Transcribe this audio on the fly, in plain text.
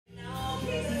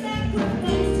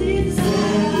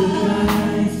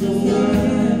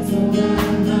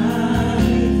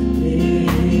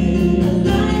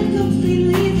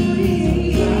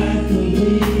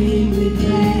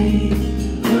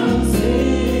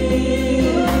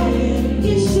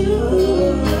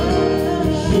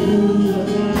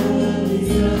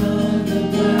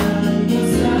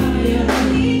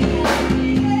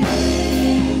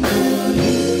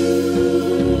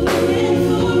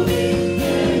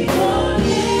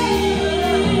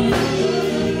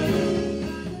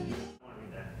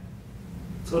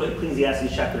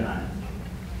Ecclesiastes chapter 9.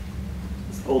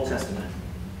 It's Old Testament.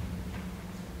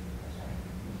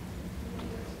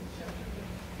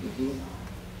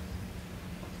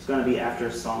 It's going to be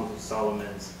after Songs of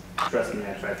Solomon's. Trust me,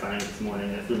 I tried finding it this morning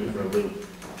and it threw me for a loop.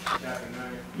 Chapter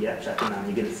 9. Yeah, chapter 9.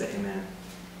 You get it, say amen.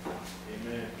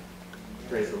 Amen.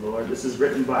 Praise the Lord. This is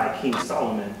written by King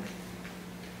Solomon.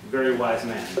 Very wise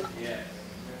man. Yes.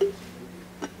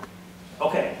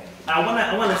 Okay. I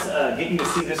want to get you to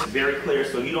see this very clear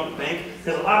so you don't think,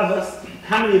 because a lot of us,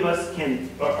 how many of us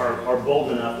are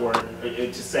bold enough or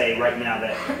to say right now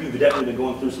that you've definitely been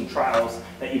going through some trials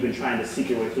that you've been trying to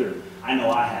seek your way through? I know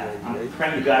I have. I'm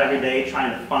praying to God every day,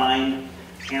 trying to find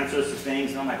answers to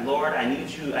things, and I'm like, Lord, I need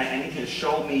you to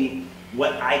show me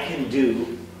what I can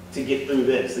do to get through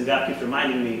this. And God keeps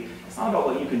reminding me, it's not about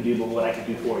what you can do, but what I can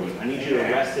do for you. I need you to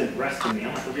rest in me.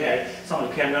 I'm like, okay, so I'm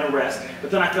okay, I'm going to rest.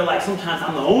 But then I feel like sometimes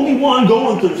I'm the only one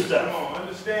going through stuff. Come on,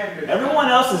 understand this. Everyone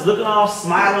else is looking all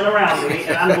smiling around me,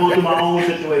 and I'm going through my own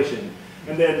situation.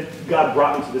 And then God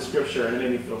brought me to the scripture, and it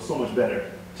made me feel so much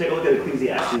better. Take a look at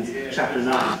Ecclesiastes chapter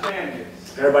 9.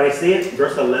 Everybody see it?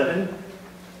 Verse 11.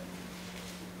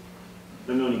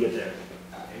 Let me know when you get there.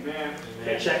 Amen.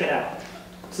 Okay, check it out.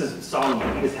 This is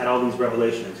Solomon. He just had all these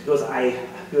revelations. He goes, I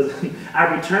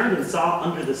returned and saw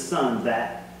under the sun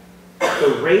that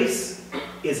the race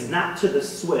is not to the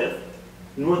swift,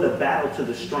 nor the battle to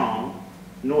the strong,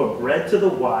 nor bread to the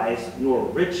wise, nor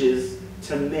riches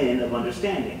to men of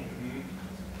understanding,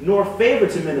 nor favor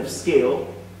to men of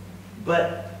skill,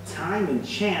 but time and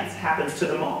chance happens to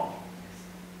them all.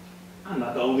 I'm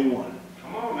not the only one.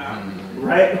 Come on now.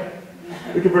 Right?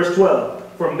 Look at verse 12.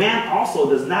 For man also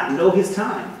does not know his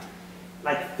time.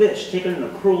 Like fish taken in a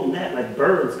cruel net, like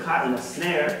birds caught in a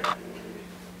snare,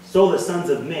 so the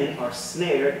sons of men are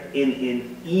snared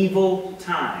in evil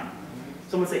time.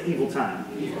 Someone say evil time.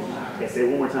 Evil time. Okay, say it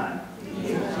one more time.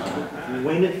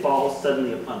 When it falls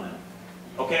suddenly upon them.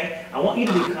 Okay? I want you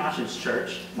to be conscious,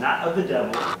 church, not of the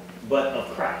devil, but of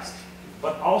Christ.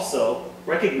 But also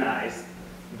recognize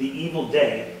the evil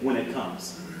day when it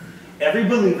comes. Every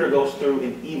believer goes through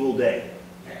an evil day.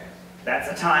 That's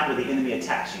a time where the enemy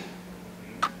attacks you.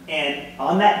 And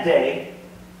on that day,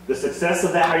 the success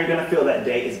of that, how you're going to feel that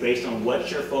day, is based on what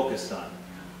you're focused on.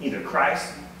 Either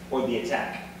Christ or the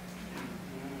attack.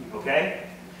 Okay?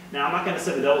 Now, I'm not going to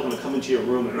say the devil's going to come into your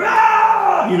room and,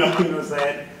 Rah! You know what I'm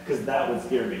saying? Because that would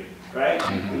scare me. Right?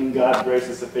 And God's grace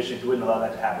is sufficient. He wouldn't allow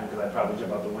that to happen because I'd probably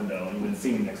jump out the window and you wouldn't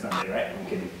see me next Sunday, right? I'm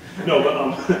kidding. No,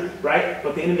 but, right?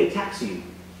 But the enemy attacks you.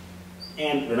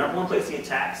 And the number one place he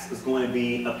attacks is going to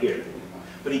be up here.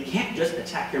 But he can't just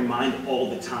attack your mind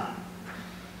all the time.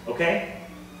 Okay?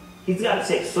 He's got to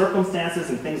take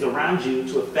circumstances and things around you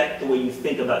to affect the way you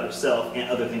think about yourself and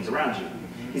other things around you.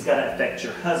 He's got to affect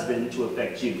your husband to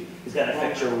affect you. He's got to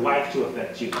affect your wife to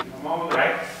affect you.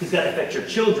 Right? He's got to affect your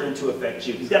children to affect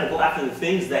you. He's got to go after the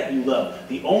things that you love.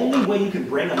 The only way you can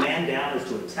bring a man down is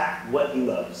to attack what he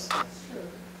loves.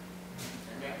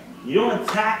 You don't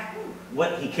attack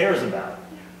what he cares about.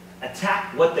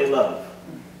 Attack what they love.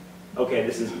 Okay,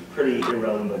 this is pretty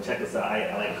irrelevant, but check this out.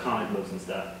 I like comic books and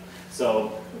stuff.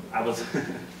 So I was,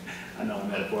 I know a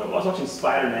metaphor. I was watching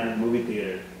Spider-Man in the movie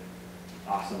theater.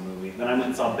 Awesome movie. Then I went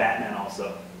and saw Batman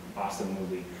also. Awesome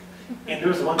movie. And there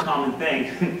was one common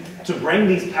thing. To bring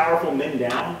these powerful men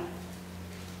down,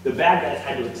 the bad guys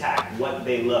had to attack what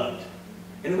they loved.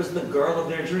 And it was the girl of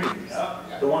their dreams.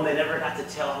 The one they never got to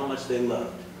tell how much they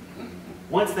loved.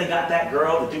 Once they got that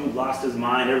girl, the dude lost his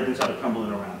mind. Everything started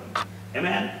crumbling around him.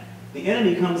 Amen? The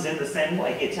enemy comes in the same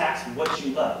way. He attacks what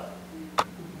you love.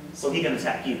 So he can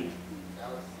attack you.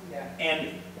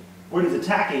 And what he's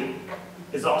attacking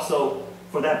is also,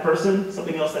 for that person,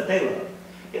 something else that they love.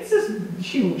 It's this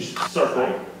huge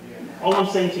circle. All I'm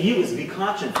saying to you is be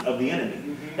conscious of the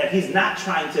enemy. That he's not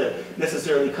trying to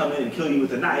necessarily come in and kill you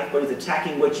with a knife, but he's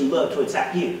attacking what you love to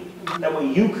attack you. That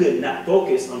way you could not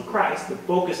focus on Christ, but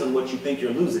focus on what you think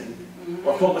you're losing.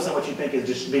 Or focus on what you think is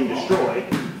just being destroyed.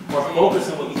 Or focus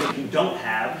on what you think you don't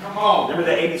have. Remember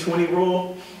the 80-20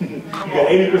 rule? You got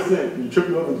 80%, and you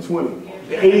tripping over the 20.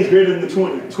 The 80 is greater than the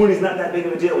 20. 20 is not that big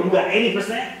of a deal. When you got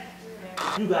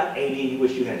 80%, you got 80 and you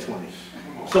wish you had 20.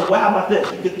 So how about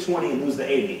this? You get the 20 and lose the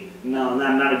 80. No,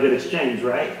 not a good exchange,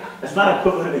 right? That's not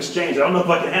equivalent exchange. I don't know if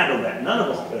I can handle that. None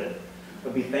of us could.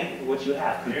 But be thankful for what you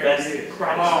have. Confess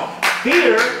Christ.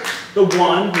 Fear the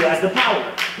one who has the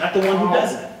power, not the one who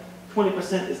doesn't.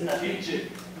 20% is nothing. Teach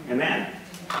it. Amen?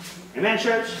 Amen,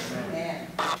 church? Amen.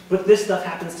 But this stuff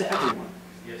happens to everyone.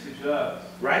 Yes, it does.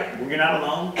 Right? You're not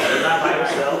alone. You're not by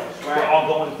yourself. We're all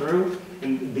going through.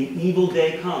 And the evil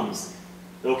day comes.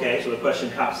 Okay, so the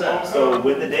question pops up. So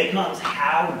when the day comes,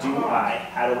 how do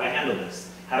I handle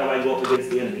this? How do I go up against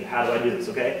the enemy? How do I do this,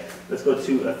 okay? Let's go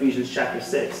to Ephesians chapter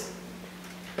 6.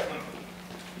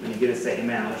 When you get it, say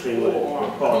amen. I'll show you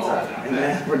what Paul taught.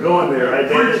 Amen. We're going there, right,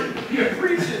 David? You're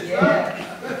preaching,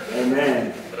 Yeah.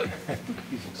 Amen.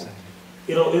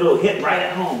 It'll hit right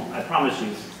at home, I promise you.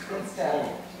 Good stuff.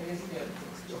 It is good.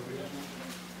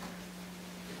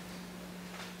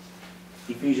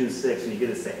 Ephesians 6, when you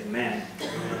get it, say amen.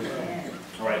 Amen.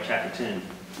 All right, chapter 10.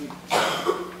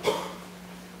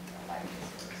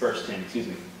 Verse 10, excuse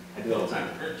me. I do it all the time.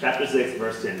 Chapter 6,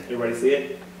 verse 10. Everybody see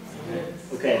it?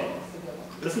 Okay.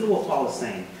 Listen to what Paul is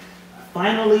saying.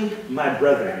 Finally, my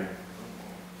brethren,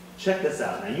 check this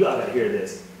out. Now, you all got to hear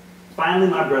this.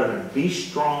 Finally, my brethren, be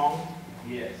strong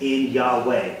Yes. in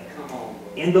Yahweh, Come on,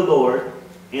 bro. in the Lord,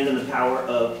 and in the power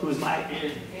of whose might?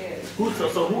 Yes.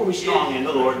 So who are we strong in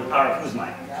the Lord and the power of whose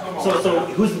might? Come on. So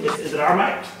is it our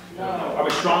might? No. Are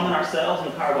we strong in ourselves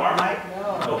and the power of our might?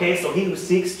 No. Okay, so he who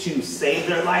seeks to save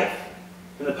their life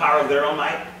in the power of their own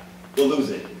might will lose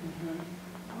it.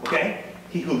 Okay?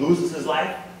 He who loses his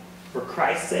life for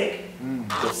Christ's sake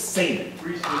will save it.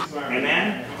 Preach this sermon.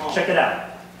 Amen? Come on. Check it out.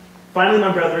 Finally,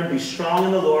 my brethren, be strong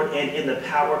in the Lord and in the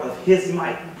power of his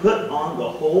might. Put on the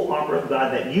whole armor of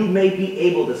God that you may be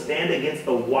able to stand against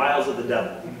the wiles of the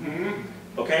devil.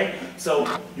 Okay? So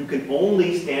you can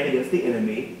only stand against the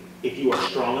enemy if you are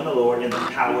strong in the Lord and the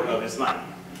power of his might.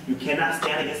 You cannot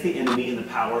stand against the enemy in the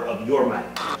power of your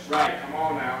might. That's right. Come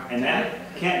on now. Amen?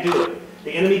 Can't do it.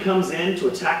 The enemy comes in to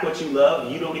attack what you love.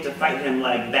 You don't get to fight him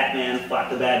like Batman fought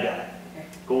the bad guy,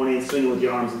 going in swinging with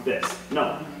your arms and fists.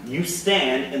 No. You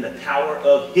stand in the power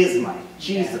of his might.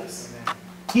 Jesus.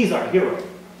 He's our hero.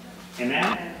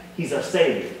 Amen? He's our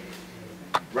Savior.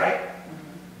 Right?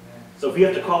 So if you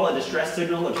have to call a distress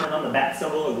signal or turn on the bat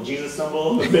symbol or the Jesus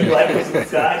symbol, the big light in the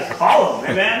sky, call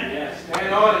him. Amen? Yes.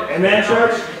 Stand on it. Amen, Stand on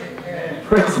church? it.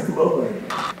 Praise the Lord.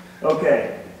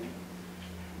 Okay.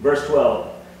 Verse 12.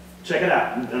 Check it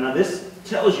out. Now this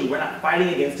tells you we're not fighting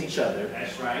against each other.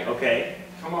 That's right. Okay?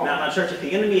 Come on. Now, church, if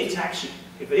the enemy attacks you,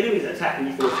 if the enemy is attacking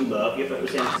you for what you love, you have to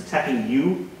understand he's attacking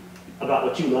you about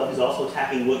what you love. He's also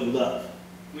attacking what you love.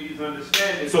 Please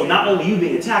understand this. So not only you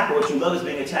being attacked, but what you love is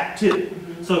being attacked too.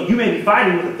 So you may be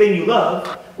fighting with the thing you love,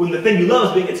 when the thing you love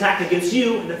is being attacked against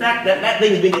you, and the fact that that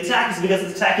thing is being attacked is because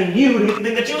it's attacking you to get the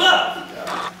thing that you love.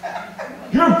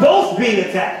 You're both being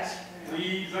attacked.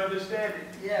 Please understand it.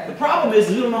 Yeah. The problem is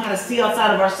we don't know how to see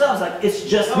outside of ourselves, like it's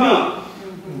just me.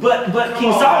 But Come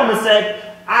King on, Solomon man.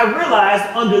 said, I realized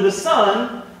under the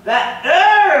sun that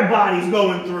everybody's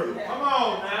going through. Come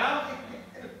on now.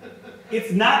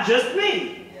 It's not just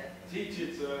me. Teach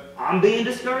it, sir. I'm being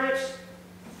discouraged.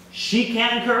 She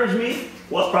can't encourage me.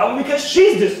 Well, it's probably because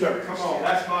she's discouraged. Come on.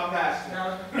 That's my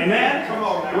pastor. Amen? Come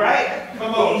on now. Right?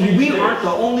 Come on. Teach We this. aren't the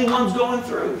only ones going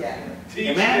through. Yeah. Teach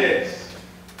Amen? this.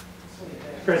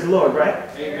 Praise the Lord, right?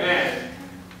 Amen.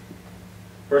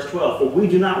 Verse 12, for we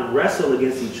do not wrestle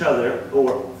against each other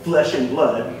or flesh and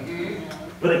blood,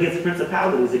 but against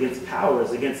principalities, against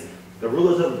powers, against the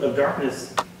rulers of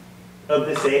darkness of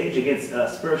this age, against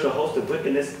spiritual hosts of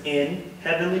wickedness in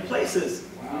heavenly places.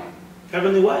 Wow.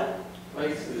 Heavenly what?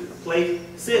 Places.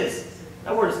 Places.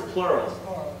 That word is plural.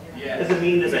 Yes. Doesn't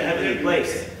mean there's a heavenly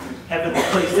place. Heavenly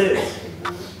places.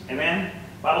 Amen?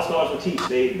 Bible scholars will teach.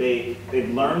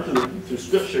 They've learned through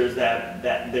scriptures that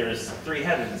there's three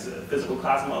heavens: physical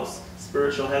cosmos,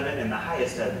 spiritual heaven, and the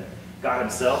highest heaven. God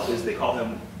himself is, they call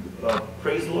him,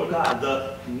 praise the Lord God,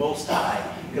 the Most High.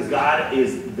 Because God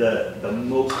is the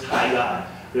Most High God.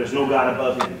 There's no God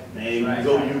above him. And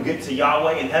you get to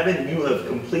Yahweh in heaven, you have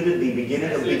completed the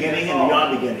beginning of beginning and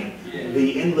beyond beginning.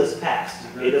 The endless past.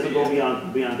 It doesn't go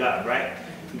beyond God, right?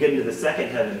 You get into the second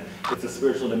heaven, it's a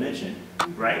spiritual dimension,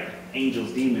 right?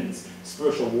 Angels, demons,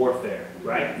 spiritual warfare,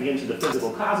 right? You get into the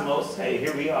physical cosmos, hey,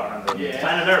 here we are on the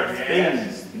planet Earth,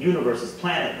 things, universes,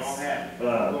 planets,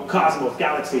 cosmos,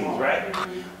 galaxies, right?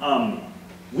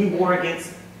 We war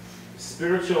against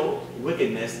spiritual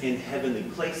wickedness in heavenly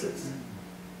places,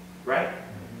 right?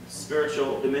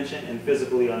 Spiritual dimension and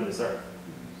physically on this earth,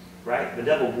 right? The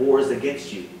devil wars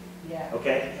against you,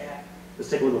 okay? Let's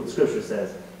take a look at what the scripture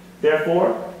says.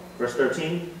 Therefore, verse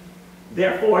 13,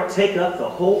 therefore take up the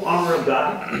whole armor of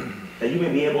God, that you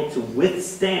may be able to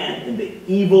withstand in the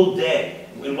evil day.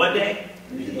 In what day?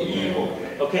 The evil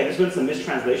day. Okay, there's been some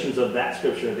mistranslations of that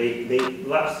scripture. A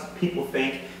lot of people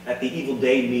think that the evil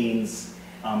day means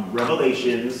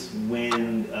Revelations,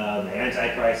 when the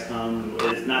Antichrist comes.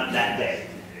 It's not that day.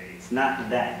 It's not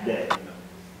that day.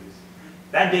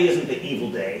 That day isn't the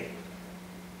evil day.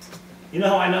 You know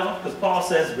how I know? Because Paul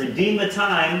says, redeem the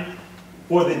time,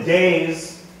 for the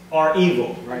days are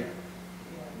evil. Right.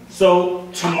 So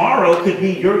tomorrow could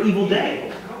be your evil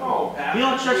day. Come on, Pastor. You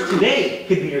know, church, today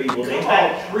could be your evil day. In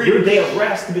fact, your day of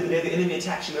rest could be the day the enemy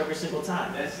attacks you every single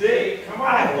time. That's it. Come on.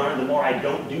 I've learned the more I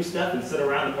don't do stuff and sit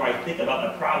around, the more I think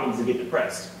about the problems and get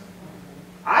depressed.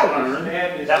 I learned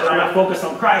that when I'm not focused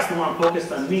on Christ, the more I'm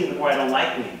focused on me, the more I don't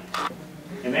like me.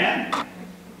 Amen?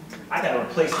 I got to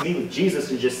replace me with Jesus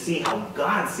and just see how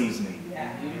God sees me.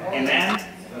 Amen?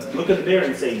 Look at the mirror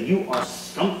and say, you are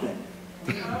something.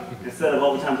 Instead of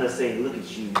all the times I say, look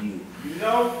at you, you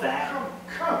know, fat.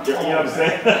 Come You know what I'm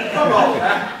saying? Come on,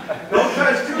 man. Don't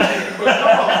touch too much, but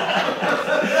come on.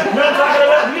 No, I'm talking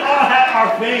about, we all have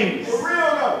our things. For real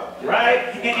though.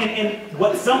 Right? And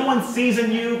what someone sees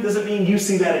in you doesn't mean you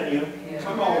see that in you.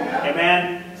 Come on, man.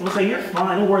 Amen? Someone say, you're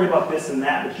fine, don't worry about this and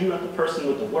that, but you're not the person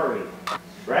with the worry.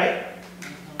 Right?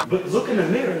 But look in the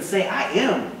mirror and say, I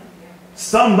am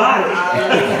somebody.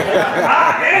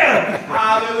 I am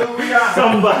Hallelujah.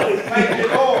 somebody. Thank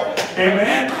you, Lord.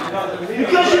 Amen?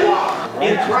 Because you are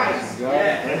in Christ.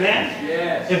 Yes. Amen?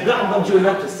 Yes. If God loved you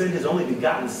enough to send his only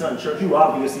begotten son, church, you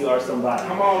obviously are somebody.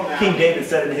 Come on now. King David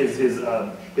said in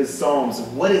his Psalms,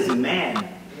 what is man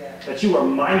that you are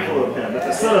mindful of him? That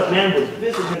the Son of Man would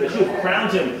visit him, that you have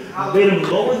crowned him, made him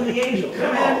lower than the angels.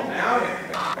 Come on now.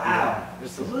 Wow.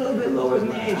 Just a little bit lower than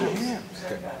the angels.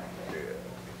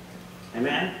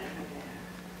 Amen?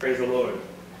 Praise the Lord.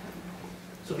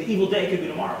 So the evil day could be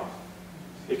tomorrow.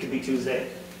 It could be Tuesday.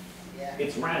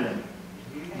 It's random.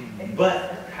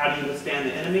 But how do you withstand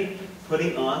the enemy?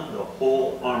 Putting on the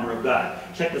whole armor of God.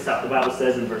 Check this out. The Bible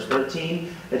says in verse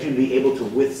 13 that you'd be able to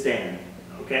withstand.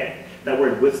 Okay? That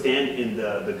word withstand in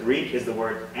the Greek is the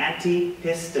word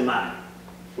antihistamine.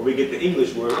 Where we get the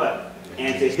English word what?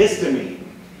 Antihistamine.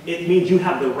 It means you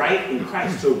have the right in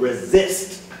Christ to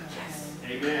resist.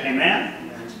 Amen.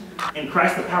 Amen? In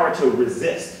Christ, the power to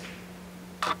resist.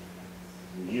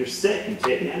 You're sick, you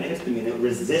take an antihistamine, it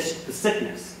resists the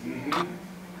sickness.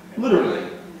 Literally.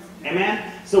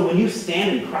 Amen? So when you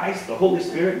stand in Christ, the Holy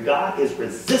Spirit, God is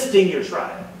resisting your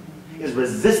trial. Is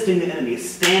resisting the enemy, is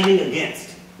standing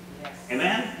against.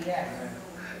 Amen? Yes.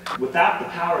 Without the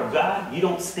power of God, you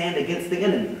don't stand against the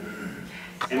enemy.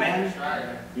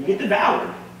 Amen? You get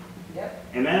devoured. Yep.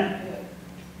 Amen?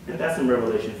 And that's some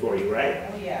revelation for you, right?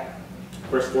 Oh, yeah.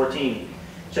 Verse 14.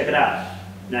 Check it out.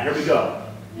 Now here we go.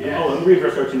 Yes. Oh, let me read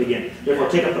verse 13 again. Therefore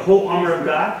take up the whole armor of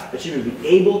God, that you may be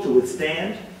able to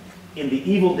withstand in the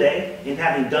evil day, and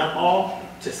having done all,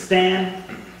 to stand.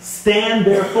 Stand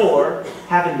therefore,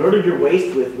 having girded your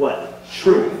waist with what?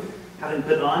 Truth. Having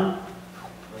put on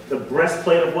the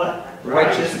breastplate of what?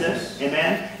 Righteousness.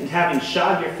 Amen. And having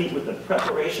shod your feet with the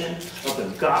preparation of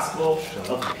the gospel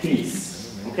of peace.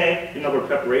 Okay? You know, word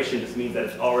preparation just means that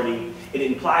it's already, it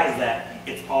implies that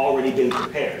it's already been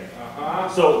prepared.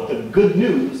 So the good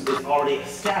news is already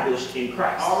established in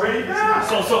Christ. Already done.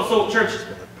 So church,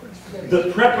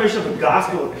 the preparation of the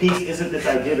gospel of peace isn't this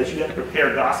idea that you have to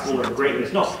prepare gospel or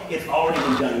greatness. No, it's already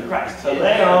been done in Christ.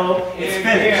 Teleo, it's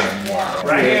finished.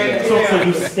 Right? So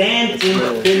you stand in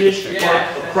the finished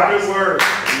work of Christ. Good word.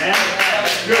 Amen?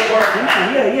 Good work.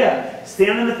 Amen. Yeah.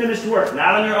 Stand in the finished work.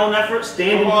 Not on your own effort,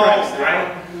 stand in Christ,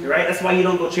 right? Right? That's why you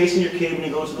don't go chasing your kid when he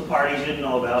goes to the parties you didn't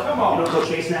know about. You don't go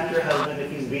chasing after your husband if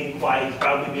he's being quiet, he's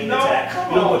probably being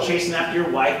attacked. You don't go chasing after your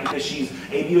wife because she's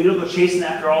you don't go chasing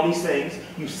after all these things.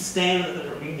 You stand,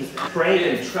 you just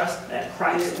pray and trust that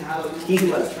Christ, he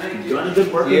who has done a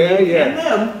good work in you and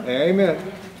them,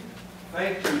 Amen.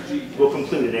 Thank you, Jesus. will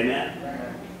conclude it.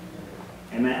 Amen?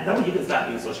 Amen? That way you can stop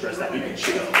being so stressed out. You can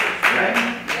chill.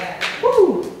 Right?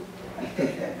 Woo!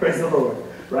 Praise the Lord.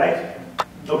 Right?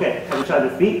 Okay, having shod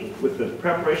your feet with the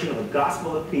preparation of the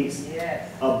gospel of peace.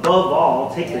 Yes. Above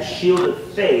all, take the shield of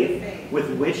faith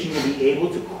with which you will be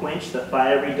able to quench the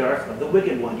fiery darts of the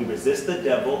wicked one. You resist the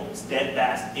devil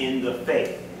steadfast in the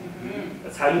faith.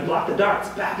 That's how you block the darts.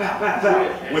 Bow, bow, bow,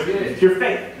 bow. With your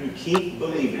faith, you keep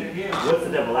believing. What's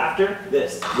the devil after?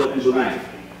 This, what you believe.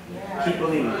 Keep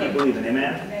believing, keep believing.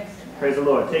 Amen? Praise the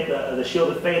Lord. Take the shield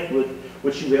of faith with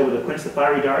which you'll be able to quench the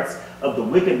fiery darts of the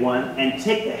wicked one, and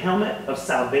take the helmet of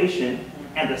salvation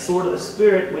and the sword of the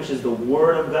Spirit, which is the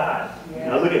word of God.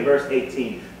 Now look at verse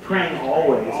 18. Praying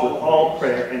always with all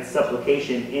prayer and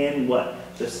supplication in what?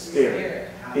 The Spirit.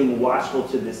 Being watchful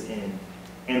to this end,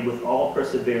 and with all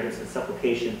perseverance and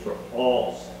supplication for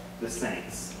all the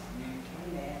saints.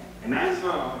 Amen?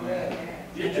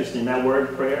 Interesting, that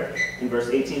word prayer in verse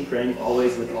 18, praying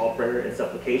always with all prayer and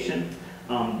supplication.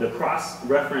 The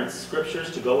cross-reference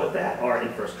scriptures to go with that are in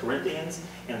 1 Corinthians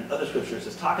and other scriptures.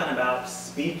 It's talking about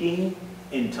speaking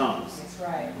in tongues. That's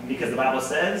right. Because the Bible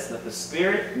says that the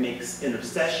Spirit makes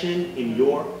intercession in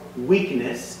your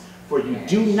weakness, for you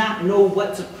do not know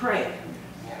what to pray.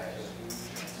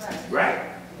 That's right. Right?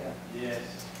 Yes.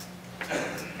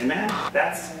 Amen?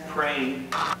 That's praying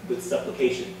with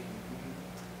supplication.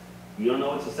 You don't know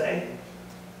what to say?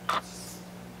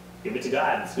 Give it to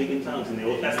God. Speak in tongues. In the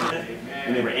Old Testament,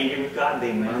 when they were angry with God,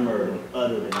 they murmured and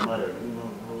uttered and muttered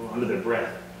under their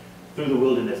breath. Through the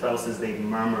wilderness, the Bible says they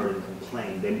murmured and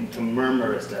complained. To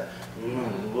murmur is to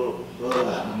mumble.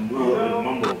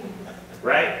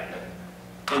 Right?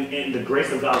 And the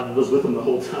grace of God was with them the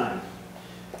whole time.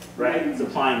 Right?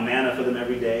 Supplying manna for them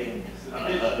every day.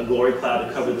 A glory cloud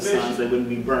to cover the sun so they wouldn't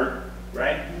be burnt.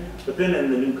 Right? But then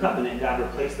in the new covenant, God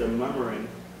replaced their murmuring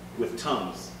with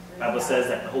tongues. The Bible says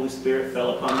that the Holy Spirit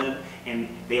fell upon them, and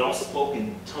they all spoke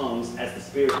in tongues as the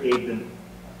Spirit gave them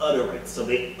utterance. So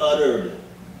they uttered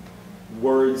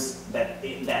words that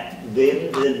they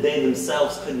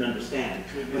themselves couldn't understand.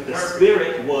 But the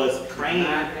Spirit was praying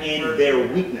in their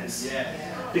weakness.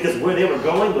 Because where they were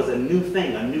going was a new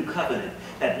thing, a new covenant.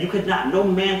 That no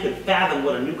man could fathom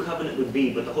what a new covenant would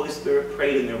be, but the Holy Spirit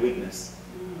prayed in their weakness.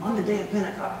 On the day of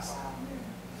Pentecost.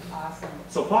 Awesome.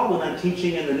 So Paul went on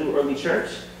teaching in the new early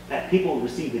church that people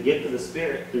receive the gift of the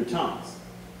Spirit through tongues.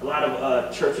 A lot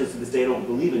of churches to this day don't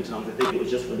believe in tongues. They think it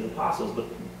was just for the apostles. But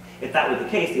if that were the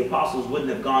case, the apostles wouldn't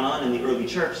have gone on in the early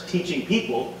church teaching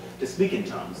people to speak in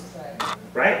tongues.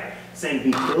 Right? Saying,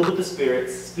 be filled with the Spirit,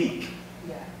 speak.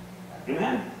 Yeah.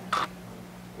 Amen?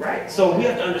 Right? So we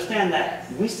have to understand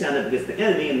that we stand up against the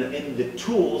enemy in the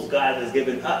tools God has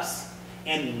given us.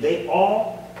 And they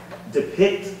all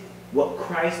depict what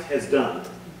Christ has done.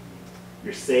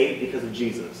 You're saved because of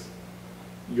Jesus.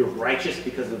 You're righteous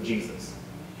because of Jesus.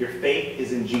 Your faith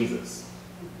is in Jesus.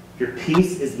 Your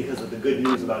peace is because of the good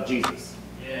news about Jesus.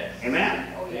 Yes.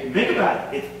 Amen? Oh, yeah. Think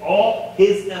about it. It's all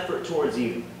his effort towards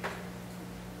you.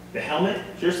 The helmet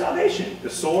is your salvation. The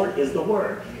sword is the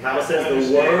word. The Bible says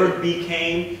the word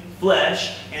became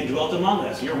flesh and dwelt among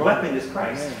us. Your weapon is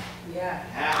Christ. Yeah.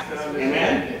 Have to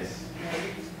understand this.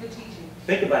 Good teaching.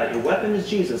 Think about it. Your weapon is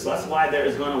Jesus. So that's why there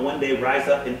is going to one day rise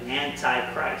up an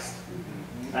anti-Christ.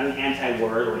 Not an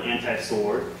anti-word or an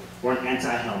anti-sword or an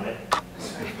anti-helmet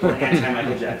or an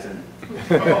anti-Michael Jackson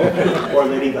or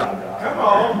Lady Gaga. Come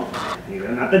on. Either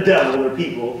not the devil or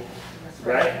people,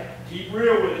 right? Keep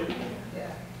real with it.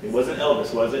 Yeah. It wasn't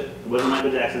Elvis, was it? It wasn't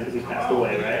Michael Jackson because he passed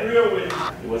away, Keep right? real with it.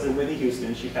 It wasn't Whitney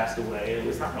Houston. She passed away. It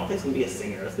was not. I don't think it's going to be a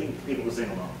singer. Let's think people will sing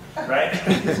along, right?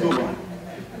 Let's move on.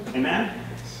 Amen?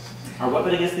 Our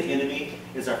weapon against the enemy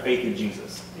is our faith in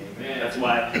Jesus. Amen. That's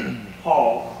why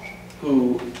Paul,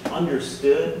 who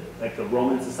understood like the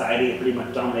Roman society, pretty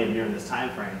much dominated during this time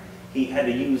frame, he had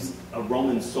to use a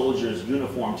Roman soldier's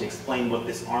uniform to explain what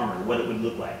this armor, what it would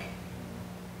look like.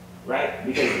 Right?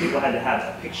 Because people had to have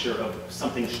a picture of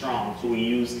something strong, so we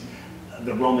used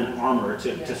the Roman armor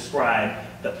to describe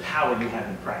the power you have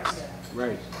in Christ.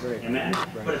 Right, right. Amen?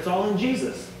 But it's all in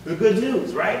Jesus. The good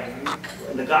news, right?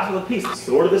 The gospel of peace, the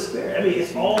sword of the Spirit. I mean,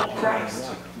 it's all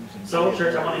Christ. So,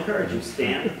 church, I want to encourage you,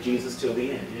 stand with Jesus till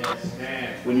the end. Yes,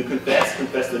 man. When you confess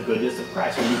the goodness of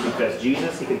Christ. When you confess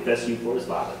Jesus, he confessed you for his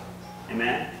Father.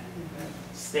 Amen?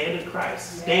 Stand in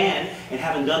Christ. Stand, and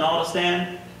having done all to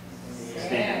stand,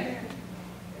 stand.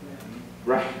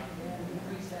 Right?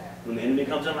 When the enemy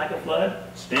comes in like a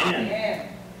flood, stand. Yeah.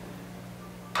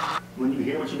 When you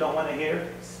hear what you don't want to hear,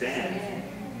 stand.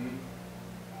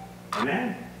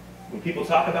 Amen? When people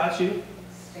talk about you,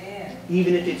 Stand.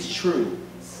 even if it's true,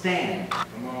 stand.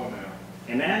 Come on now.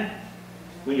 Amen?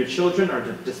 When your children are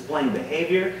displaying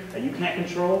behavior that you can't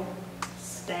control,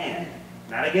 stand.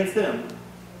 Not against them,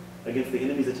 against the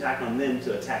enemy's attack on them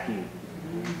to attack you.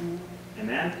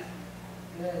 Amen?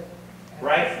 Good.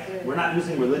 Right? Good. We're not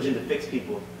using religion to fix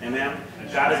people. Amen?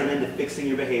 God isn't into fixing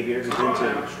your behavior. He's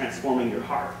into transforming your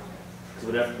heart.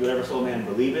 Because whatever soul man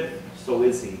believeth, so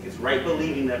is he. It's right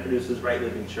believing that produces right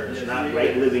living, church. Yes, Not it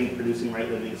right is. living producing right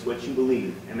living. It's what you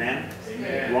believe. Amen?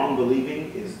 Amen. Wrong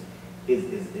believing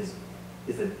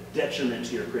is a detriment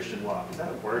to your Christian walk. Is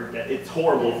that a word? It's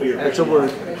horrible for your That's a Christian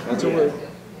word. walk. That's a word.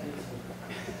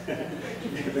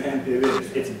 Amen. It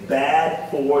is. It's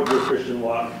bad for your Christian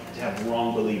walk to have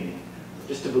wrong believing.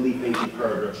 Just to believe things you've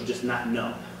heard or to just not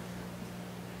know.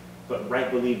 But right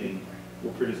believing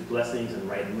will produce blessings and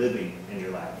right living in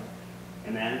your life.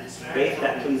 Amen? It's faith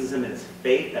that pleases him, and it's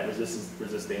faith that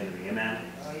resists the enemy. Amen?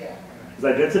 Oh, yeah. Is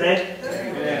that good today?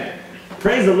 Amen.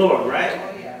 Praise the Lord, right?